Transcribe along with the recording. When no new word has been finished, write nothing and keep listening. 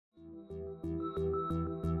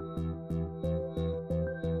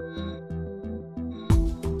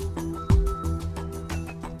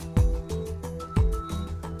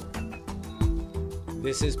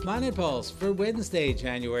This is Planet Pulse for Wednesday,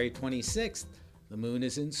 January 26th. The moon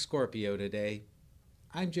is in Scorpio today.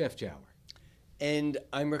 I'm Jeff Jower. And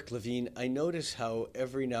I'm Rick Levine. I notice how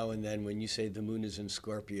every now and then when you say the moon is in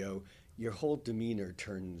Scorpio, your whole demeanor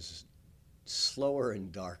turns slower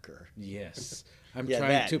and darker. Yes. I'm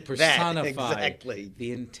trying to personify exactly.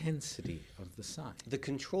 the intensity of the sign. The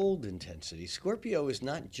controlled intensity. Scorpio is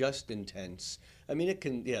not just intense. I mean, it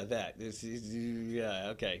can,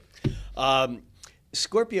 okay.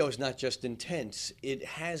 Scorpio is not just intense. It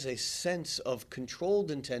has a sense of controlled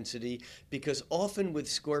intensity because often with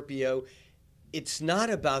Scorpio, it's not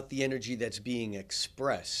about the energy that's being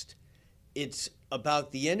expressed. It's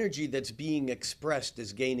about the energy that's being expressed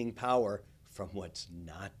as gaining power from what's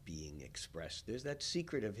not being expressed. There's that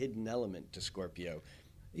secretive hidden element to Scorpio.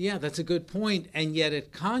 Yeah, that's a good point, and yet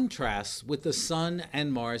it contrasts with the Sun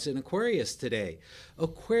and Mars in Aquarius today.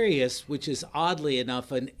 Aquarius, which is oddly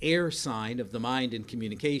enough an air sign of the mind and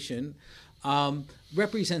communication,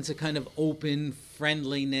 represents a kind of open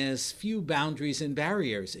friendliness, few boundaries and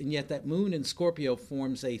barriers, and yet that moon in Scorpio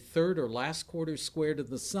forms a third or last quarter square to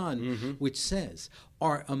the sun, which says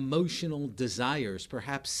our emotional desires,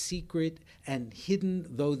 perhaps secret and hidden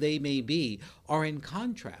though they may be, are in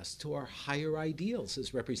contrast to our higher ideals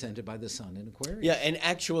as represented by the sun in Aquarius. Yeah, and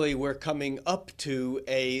actually we're coming up to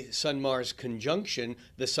a Sun-Mars conjunction.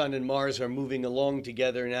 The Sun and Mars are moving along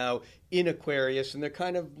together now in Aquarius, and they're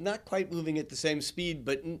kind of not quite moving at the same speed,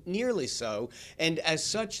 but nearly so. And as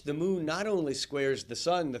such, the moon not only squares the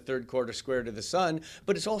sun, the third quarter square to the sun,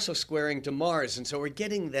 but it's also squaring to Mars. And so we're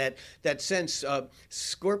getting that sense.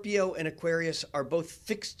 Scorpio and Aquarius are both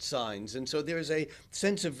fixed signs, and so there's a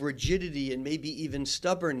sense of rigidity and maybe even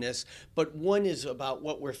stubbornness, but one is about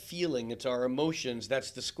what we're feeling. It's our emotions.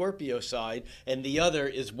 That's the Scorpio side, and the other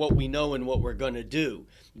is what we know and what we're going to do,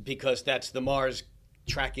 because that's the Mars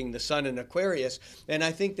tracking the sun in Aquarius. And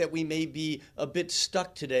I think that we may be a bit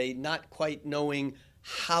stuck today, not quite knowing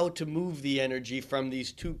how to move the energy from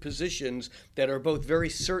these two positions that are both very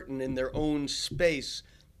certain in their own space,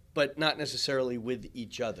 but not necessarily with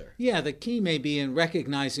each other. Yeah, the key may be in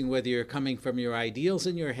recognizing whether you're coming from your ideals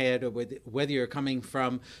in your head or whether you're coming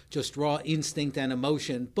from just raw instinct and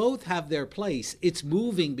emotion. Both have their place. It's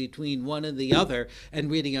moving between one and the other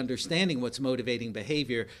and really understanding what's motivating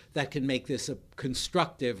behavior that can make this a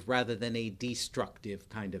constructive rather than a destructive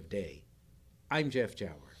kind of day. I'm Jeff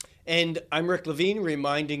Jower. And I'm Rick Levine,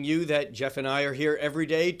 reminding you that Jeff and I are here every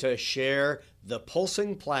day to share the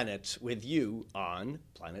pulsing planets with you on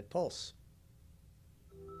Planet Pulse.